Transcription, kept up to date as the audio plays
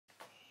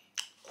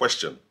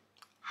Question: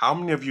 how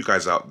many of you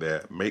guys out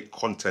there make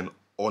content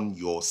on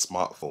your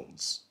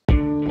smartphones?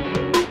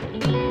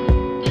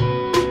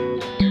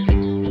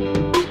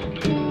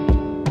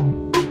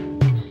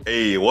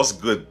 Hey, what's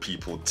good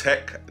people?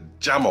 Tech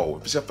Jamo.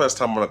 If it's your first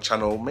time on the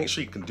channel, make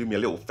sure you can do me a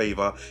little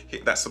favor,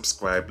 hit that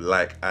subscribe,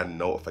 like and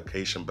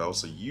notification bell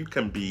so you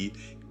can be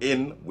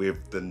in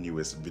with the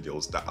newest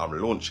videos that I'm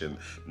launching.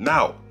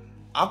 Now,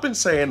 I've been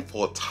saying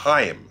for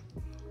time,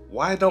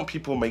 why don't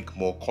people make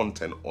more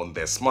content on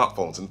their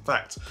smartphones? In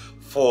fact,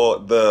 for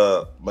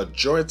the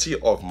majority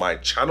of my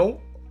channel,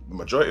 the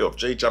majority of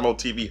Jamo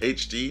TV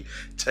HD,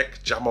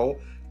 Tech Jamo,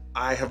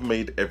 I have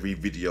made every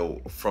video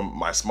from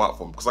my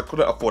smartphone because I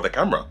couldn't afford a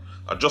camera.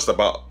 I just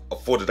about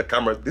afforded a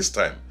camera this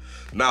time.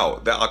 Now,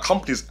 there are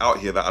companies out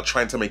here that are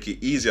trying to make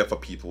it easier for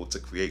people to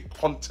create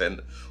content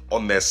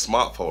on their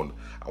smartphone.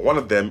 And one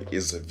of them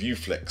is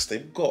Viewflex.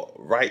 They've got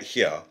right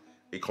here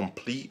a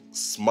complete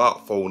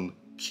smartphone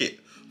kit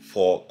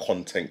for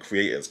content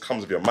creators.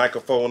 Comes with your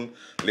microphone,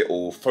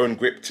 little phone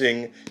grip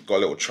thing, got a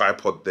little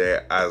tripod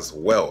there as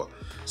well.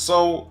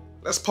 So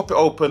let's pop it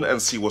open and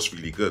see what's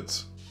really good.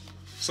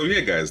 So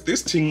yeah guys,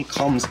 this thing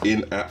comes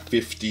in at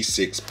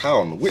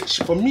 £56, which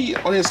for me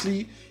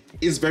honestly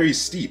is very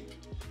steep.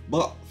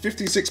 But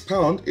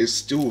 £56 is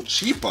still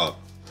cheaper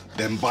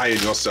than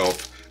buying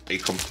yourself a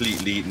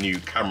completely new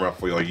camera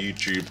for your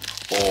YouTube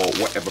or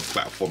whatever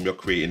platform you're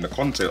creating the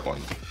content on.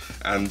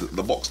 And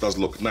the box does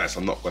look nice,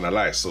 I'm not gonna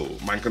lie, so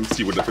man can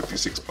see where the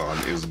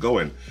 £56 is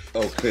going.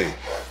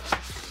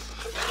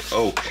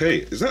 Okay,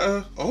 is that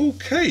a,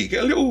 okay,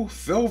 get a little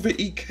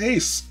velvety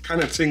case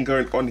kind of thing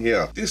going on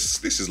here.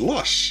 This is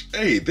lush.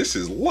 Hey, this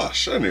is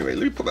lush. Anyway,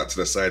 let me put that to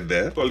the side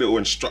there. Got a little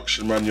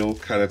instruction manual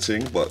kind of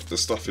thing, but the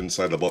stuff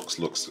inside the box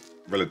looks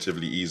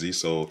relatively easy,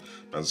 so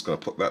I'm just gonna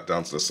put that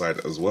down to the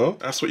side as well.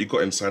 That's what you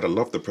got inside. I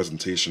love the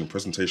presentation. The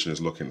presentation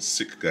is looking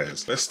sick,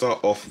 guys. Let's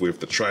start off with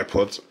the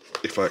tripod,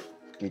 if I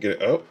can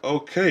get it out.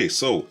 Okay,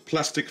 so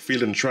plastic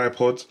feeling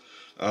tripod.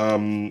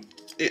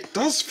 It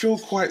does feel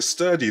quite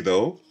sturdy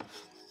though.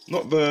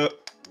 It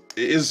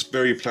is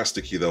very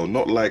plasticky though,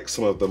 not like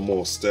some of the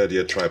more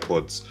sturdier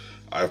tripods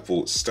I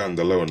thought stand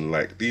alone.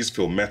 Like these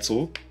feel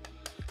metal.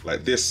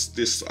 Like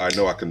this I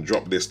know I can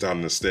drop this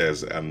down the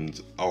stairs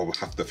and I'll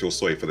have to feel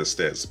sorry for the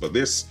stairs. But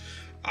this,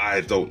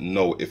 I don't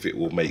know if it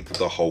will make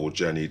the whole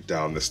journey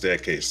down the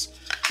staircase.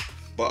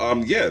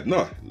 But yeah,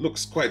 no,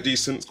 looks quite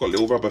decent. It's got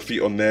little rubber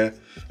feet on there.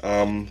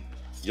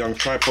 Young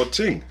tripod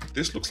thing.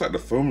 This looks like the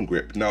foam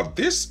grip. Now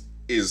this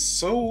is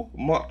so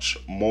much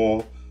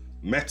more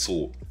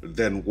metal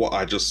than what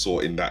I just saw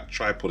in that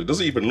tripod. It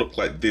doesn't even look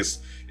like this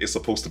is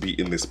supposed to be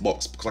in this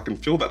box because I can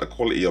feel that the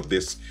quality of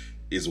this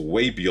is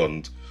way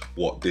beyond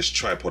what this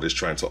tripod is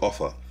trying to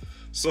offer.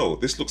 So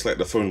this looks like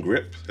the phone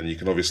grip, and you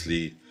can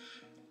obviously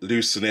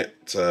loosen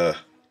it to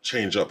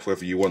change up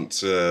whether you want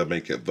to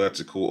make it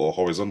vertical or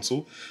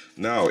horizontal.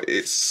 Now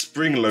it's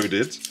spring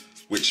loaded,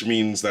 which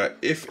means that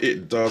if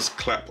it does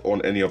clap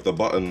on any of the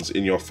buttons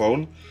in your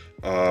phone,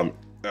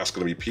 that's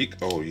gonna be peak.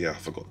 Oh yeah, I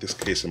forgot this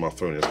case in my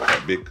phone is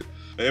quite big.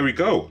 There we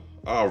go.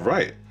 All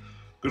right.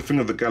 Good thing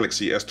of the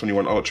Galaxy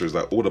S21 Ultra is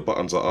that all the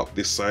buttons are up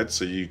this side,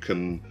 so you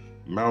can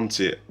mount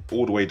it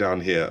all the way down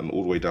here and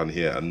all the way down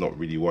here and not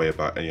really worry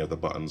about any of the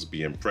buttons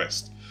being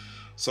pressed.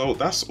 So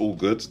that's all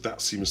good. That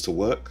seems to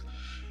work.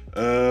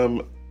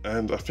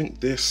 And I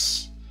think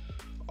this,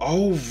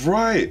 oh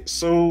right,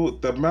 so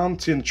the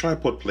mounting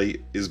tripod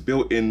plate is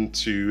built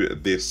into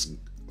this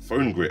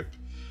phone grip.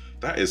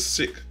 That is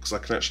sick, because I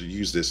can actually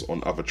use this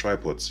on other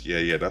tripods.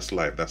 Yeah, that's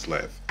live, that's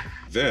live.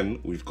 Then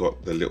we've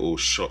got the little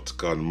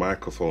shotgun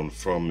microphone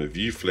from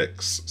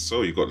Viewflex.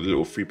 So you've got the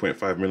little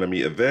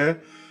 3.5mm there.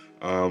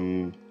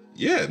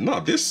 Yeah, no,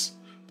 this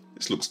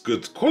looks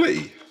good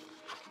quality.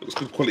 Looks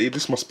good quality.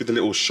 This must be the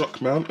little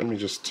shock mount. Let me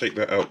just take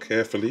that out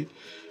carefully.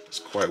 It's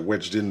quite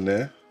wedged in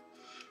there.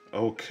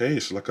 Okay,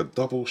 so like a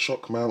double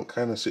shock mount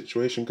kind of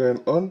situation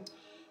going on.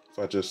 If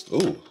I just,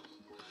 oh,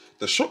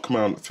 the shock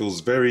mount feels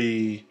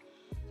very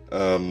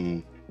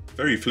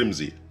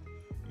flimsy.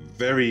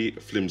 Very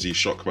flimsy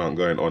shock mount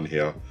going on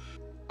here.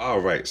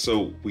 Alright,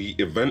 so we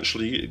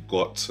eventually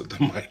got the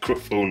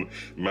microphone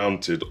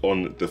mounted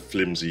on the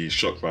flimsy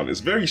shock mount. It's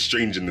very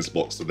strange in this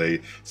box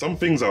today. Some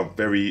things are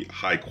very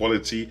high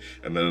quality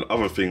and then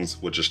other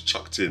things were just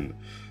chucked in.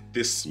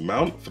 This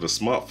mount for the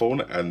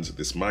smartphone and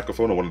this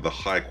microphone are one of the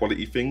high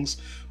quality things,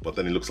 but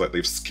then it looks like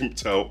they've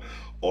skimped out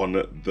on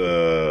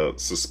the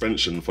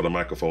suspension for the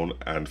microphone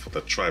and for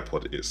the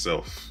tripod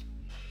itself.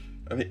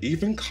 And it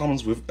even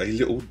comes with a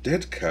little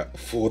dead cat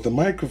for the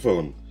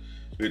microphone,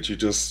 which you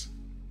just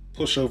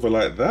push over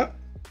like that.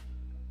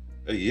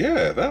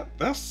 Yeah,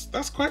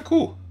 that's quite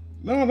cool.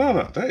 No,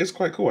 that is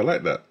quite cool. I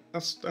like that.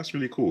 That's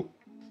really cool.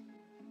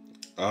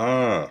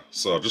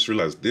 So I just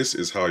realized this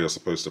is how you're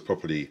supposed to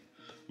properly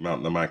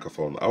mount the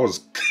microphone. I was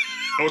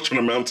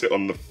trying to mount it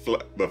on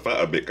the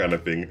fatter bit kind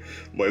of thing,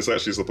 but it's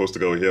actually supposed to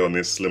go here on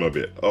this slimmer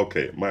bit.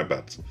 Okay, my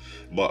bad.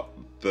 But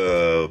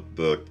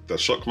the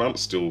shock mount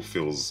still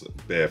feels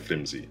bare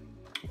flimsy.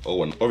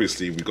 Oh, and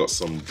obviously we got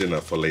some dinner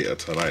for later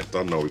tonight.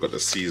 Don't know, we got the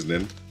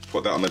seasoning.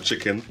 Put that on the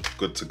chicken,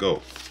 good to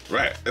go.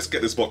 Right, let's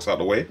get this box out of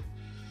the way.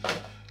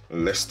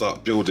 Let's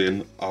start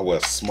building our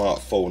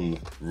smartphone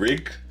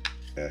rig.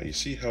 You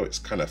see how it's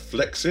kind of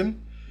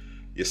flexing?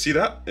 You see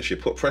that? If you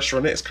put pressure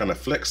on it, it's kind of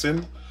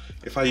flexing.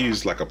 If I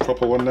use like a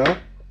proper one now,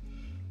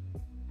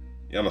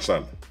 you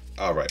understand?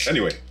 All right,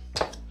 anyway,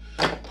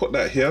 put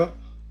that here,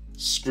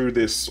 screw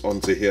this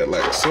onto here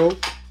like so.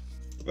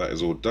 That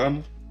is all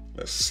done.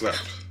 Let's slap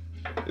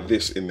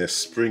this in this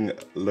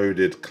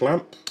spring-loaded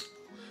clamp.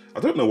 I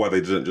don't know why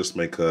they didn't just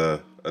make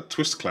a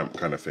twist clamp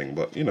kind of thing,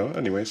 but you know,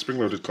 anyway,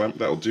 spring-loaded clamp,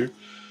 that'll do.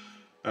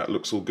 That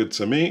looks all good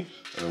to me.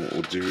 And what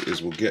we'll do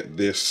is we'll get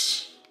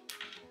this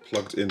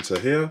plugged into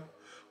here.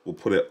 We'll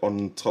put it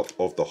on top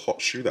of the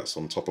hot shoe that's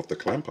on top of the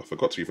clamp. I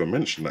forgot to even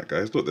mention that,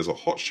 guys. Look, there's a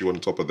hot shoe on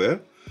top of there.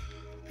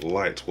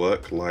 Light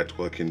work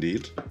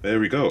indeed. There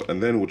we go.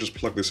 And then we'll just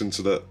plug this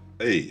into the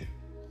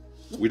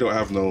we don't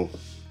have no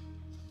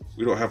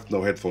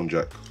headphone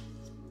jack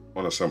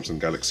on a Samsung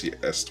Galaxy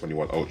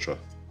S21 Ultra.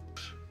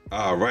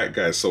 Alright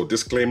guys, so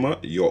disclaimer,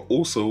 you're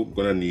also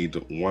gonna need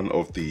one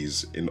of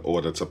these in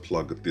order to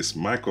plug this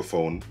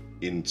microphone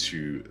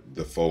into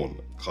the phone.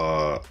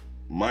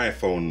 My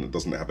phone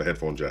doesn't have a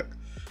headphone jack,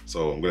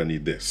 so I'm gonna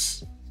need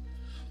this.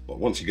 But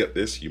once you get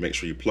this, you make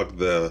sure you plug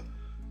the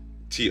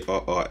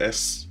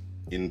TRRS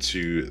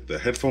into the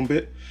headphone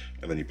bit,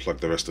 and then you plug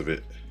the rest of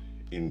it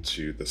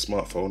into the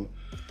smartphone.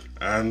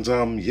 And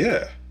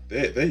yeah,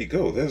 there you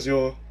go. There's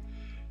your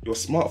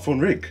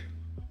smartphone rig.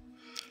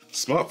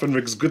 Smartphone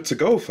rig's good to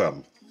go,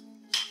 fam.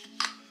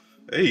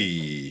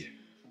 Hey,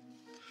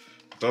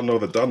 don't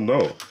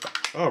know.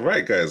 All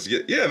right, guys.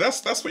 Yeah,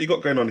 that's what you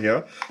got going on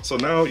here. So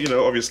now, you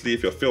know, obviously,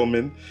 if you're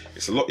filming,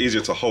 it's a lot easier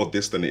to hold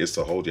this than it is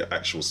to hold your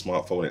actual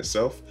smartphone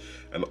itself.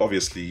 And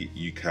obviously,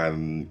 you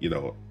can, you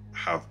know,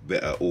 have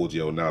better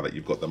audio now that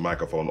you've got the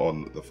microphone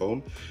on the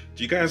phone.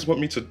 Do you guys want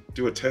me to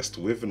do a test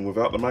with and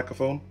without the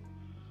microphone?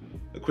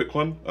 A quick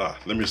one?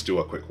 Let me just do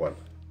a quick one.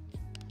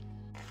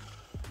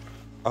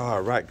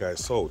 Alright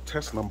guys, so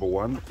test number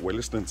one, we're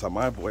listening to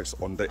my voice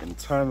on the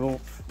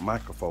internal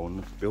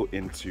microphone built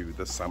into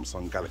the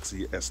Samsung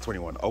Galaxy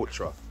S21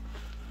 Ultra.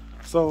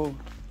 So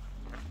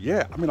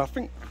yeah, I mean, I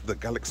think the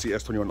Galaxy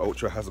S21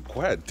 Ultra has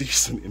quite a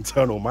decent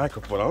internal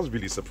microphone. I was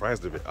really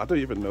surprised with it. I don't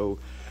even know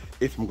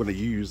if I'm going to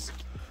use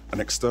an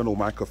external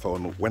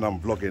microphone when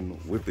I'm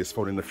vlogging with this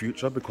phone in the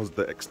future, because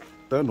the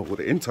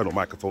internal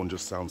microphone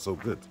just sounds so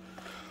good.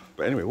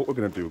 But anyway, what we're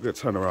going to do, we're going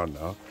to turn around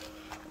now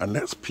and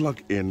let's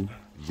plug in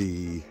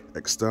the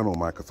external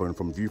microphone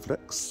from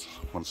Viewflex.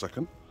 1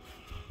 second.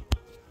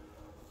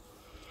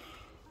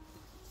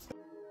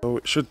 So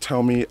it should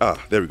tell me,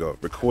 there we go,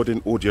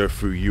 recording audio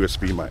through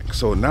USB mic.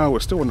 So now we're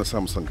still on the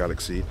Samsung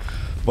Galaxy,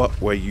 but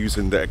we're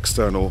using the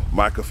external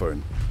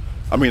microphone.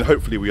 I mean,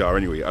 hopefully we are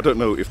anyway. I don't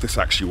know if this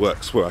actually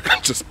works where I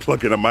can just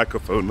plug in a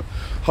microphone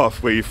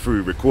halfway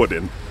through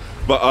recording.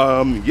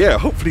 But yeah,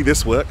 hopefully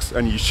this works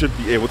and you should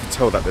be able to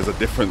tell that there's a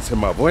difference in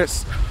my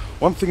voice.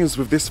 One thing is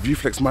with this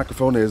Viewflex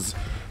microphone is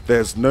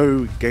there's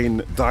no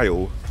gain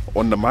dial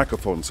on the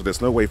microphone, so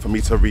there's no way for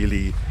me to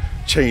really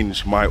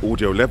change my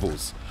audio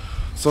levels.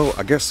 So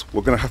I guess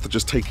we're gonna have to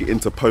just take it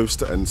into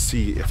post and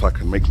see if I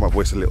can make my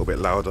voice a little bit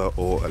louder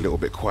or a little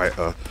bit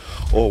quieter,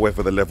 or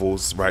whether the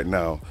levels right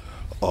now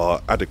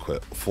are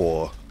adequate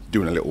for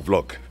doing a little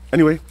vlog.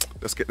 Anyway,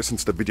 let's get this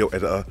into the video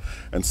editor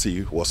and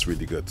see what's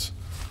really good.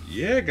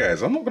 Yeah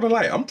guys, I'm not gonna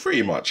lie, I'm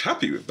pretty much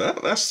happy with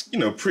that. That's, you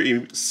know,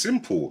 pretty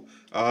simple.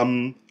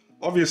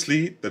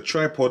 Obviously, the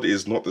tripod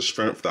is not the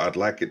strength that I'd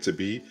like it to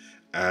be,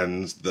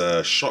 and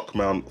the shock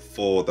mount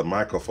for the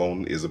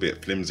microphone is a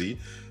bit flimsy.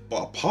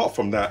 But apart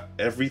from that,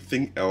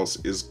 everything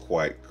else is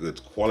quite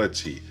good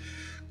quality.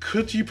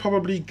 Could you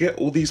probably get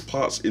all these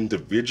parts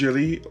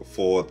individually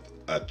for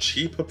a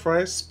cheaper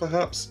price,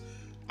 perhaps?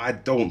 I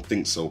don't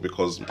think so,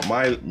 because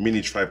my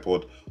mini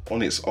tripod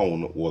on its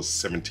own was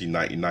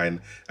 $17.99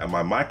 and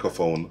my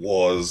microphone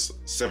was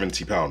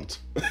 £70.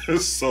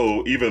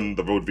 So even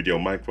the Rode Video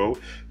Micro,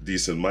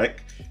 decent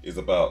mic, is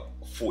about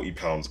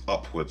 £40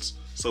 upwards.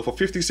 So for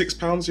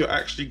 £56, you're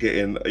actually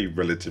getting a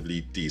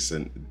relatively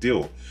decent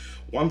deal.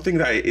 One thing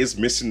that it is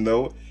missing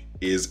though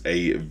is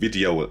a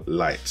video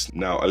light.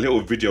 Now, a little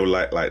video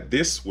light like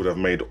this would have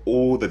made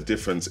all the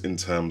difference in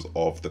terms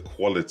of the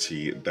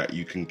quality that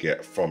you can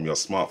get from your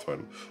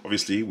smartphone.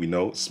 Obviously, we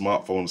know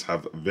smartphones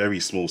have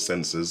very small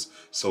sensors,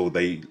 so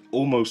they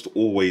almost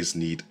always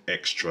need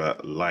extra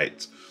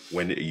light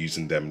when you're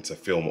using them to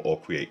film or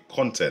create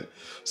content.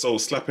 So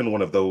slapping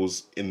one of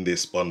those in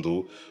this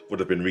bundle would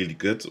have been really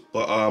good.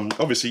 But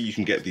obviously you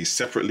can get these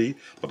separately,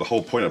 but the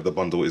whole point of the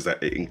bundle is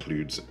that it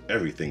includes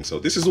everything. So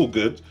this is all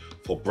good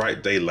for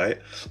bright daylight,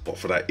 but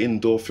for that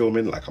indoor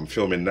filming like I'm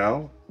filming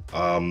now,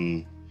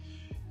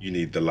 you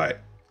need the light.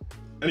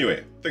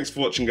 Anyway, thanks for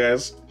watching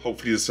guys.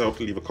 Hopefully this helped.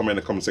 Leave a comment in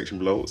the comment section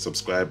below,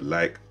 subscribe,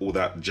 like, all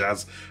that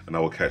jazz, and I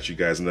will catch you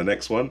guys in the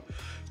next one.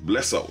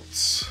 Bless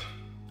out.